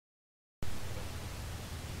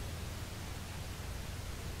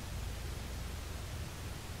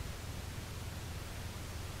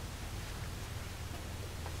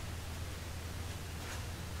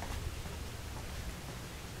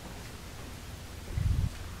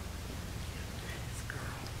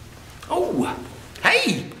Oh,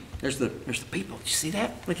 hey, there's the people. Did you see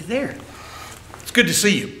that? Look at there. It's good to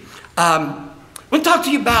see you. I want to talk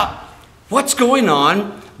to you about what's going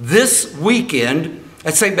on this weekend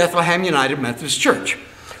at St. Bethlehem United Methodist Church.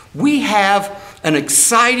 We have an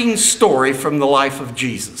exciting story from the life of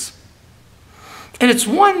Jesus. And it's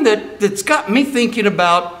one that's got me thinking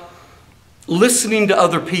about listening to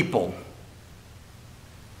other people.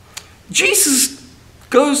 Jesus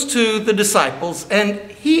goes to the disciples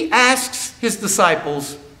and he asks his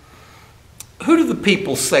disciples, who do the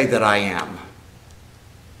people say that I am?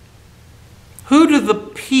 Who do the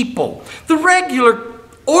people, the regular,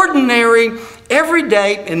 ordinary,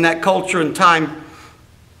 everyday, in that culture and time,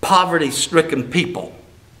 poverty-stricken people,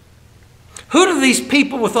 who do these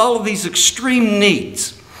people with all of these extreme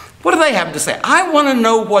needs, what do they have to say? I want to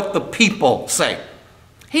know what the people say.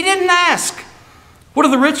 He didn't ask, what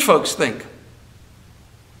do the rich folks think?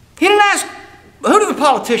 He didn't ask, who do the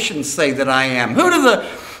politicians say that I am? Who do the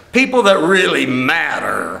people that really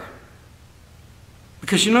matter?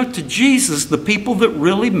 Because you know, to Jesus, the people that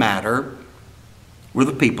really matter were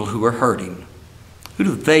the people who are hurting. Who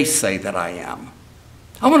do they say that I am?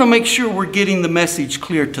 I want to make sure we're getting the message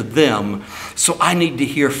clear to them, so I need to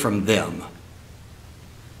hear from them.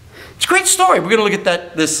 It's a great story. We're going to look at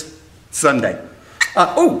that this Sunday.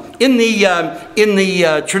 In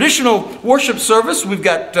the traditional worship service, we've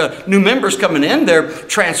got new members coming in. They're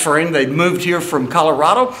transferring. They moved here from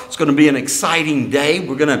Colorado. It's going to be an exciting day.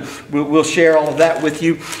 We'll share all of that with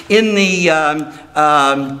you. In the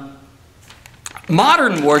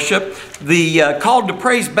modern worship, the Called to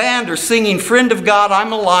Praise band are singing "Friend of God,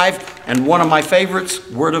 I'm Alive," and one of my favorites,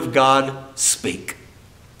 "Word of God, Speak."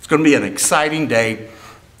 It's going to be an exciting day.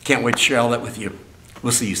 Can't wait to share all that with you.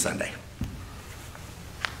 We'll see you Sunday.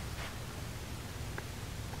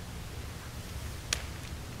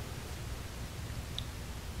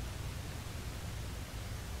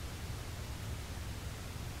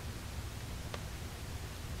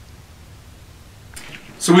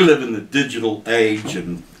 So we live in the digital age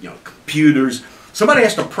and, computers. Somebody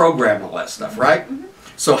has to program all that stuff, right? Mm-hmm.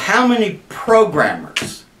 So how many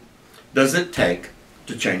programmers does it take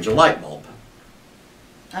to change a light bulb?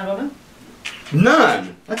 I don't know.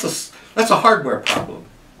 None. That's a hardware problem.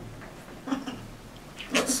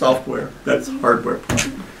 That's software. That's a hardware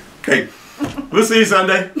problem. Okay. We'll see you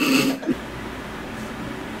Sunday.